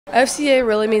FCA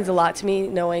really means a lot to me,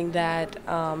 knowing that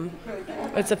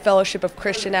it's a fellowship of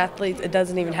Christian athletes. It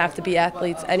doesn't even have to be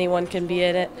athletes. Anyone can be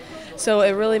in it. So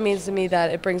it really means to me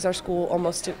that it brings our school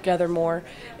almost together more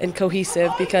and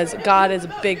cohesive, because God is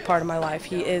a big part of my life.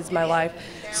 He is my life.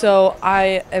 So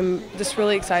I am just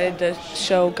really excited to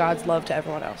show God's love to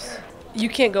everyone else. You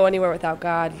can't go anywhere without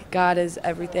God. God is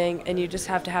everything, and you just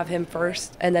have to have Him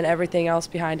first and then everything else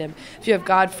behind Him. If you have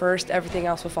God first, everything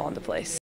else will fall into place.